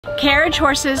Carriage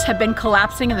horses have been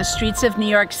collapsing in the streets of New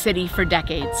York City for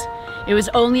decades. It was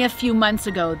only a few months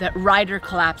ago that Ryder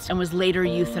collapsed and was later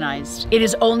euthanized. It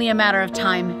is only a matter of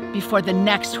time before the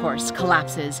next horse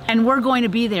collapses, and we're going to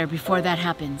be there before that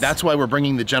happens. That's why we're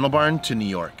bringing the Gentle Barn to New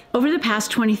York. Over the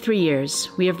past 23 years,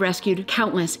 we have rescued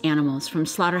countless animals from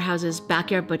slaughterhouses,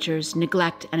 backyard butchers,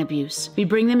 neglect, and abuse. We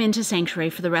bring them into sanctuary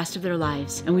for the rest of their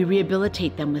lives, and we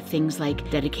rehabilitate them with things like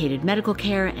dedicated medical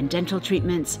care and dental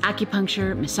treatments,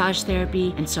 acupuncture, massage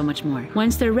therapy, and so much more.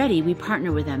 Once they're ready, we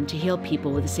partner with them to heal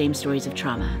people with the same stories of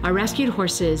trauma. Our rescued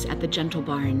horses at the Gentle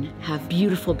Barn have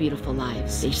beautiful, beautiful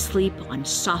lives. They sleep on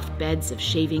soft beds of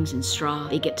shavings and straw.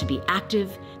 They get to be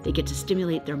active. They get to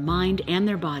stimulate their mind and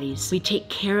their bodies. We take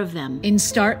care of them. In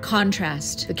stark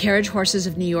contrast, the carriage horses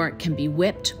of New York can be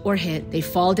whipped or hit. They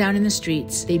fall down in the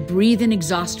streets. They breathe in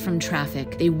exhaust from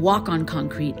traffic. They walk on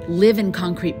concrete, live in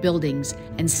concrete buildings,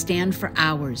 and stand for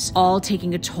hours, all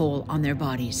taking a toll on their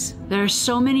bodies. There are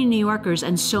so many New Yorkers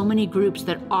and so many groups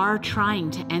that are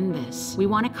trying to end this. We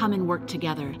want to come and work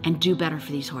together and do better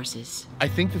for these horses. I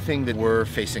think the thing that we're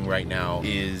facing right now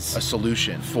is a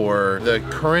solution for the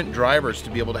current drivers to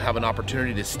be able to have an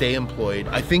opportunity to stay employed.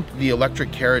 I think the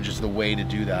electric carriage is the way to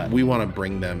do that. We want to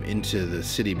bring them into the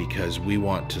city because we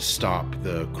want to stop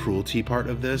the cruelty part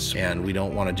of this, and we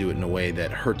don't want to do it in a way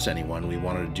that hurts anyone. We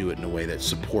want to do it in a way that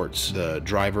supports the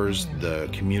drivers, the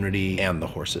community, and the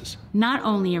horses. Not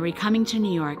only are we coming to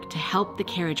New York to help the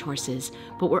carriage horses,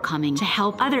 but we're coming to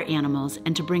help other animals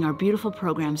and to bring our beautiful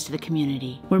programs to the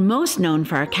community. We're most known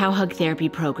for our cow hug therapy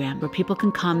program, where people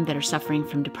can come that are suffering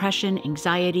from depression,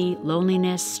 anxiety,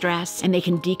 loneliness, stress, and they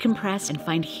can decompress and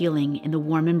find healing in the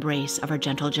warm embrace of our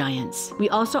gentle giants. We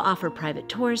also offer private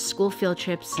tours, school field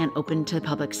trips, and open to the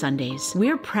public Sundays. We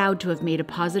are proud to have made a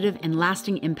positive and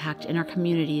lasting impact in our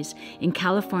communities in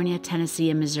California, Tennessee,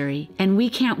 and Missouri, and we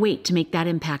can't wait to make that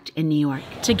impact in New York.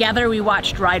 Together we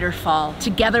watched Ryder fall.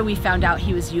 Together we found out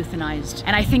he was euthanized,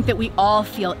 and I think that we all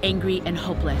feel angry and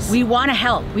hopeless. We want to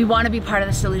help. We want to be part of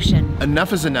the solution.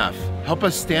 Enough is enough. Help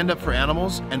us stand up for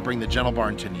animals and bring the Gentle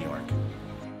Barn to New York.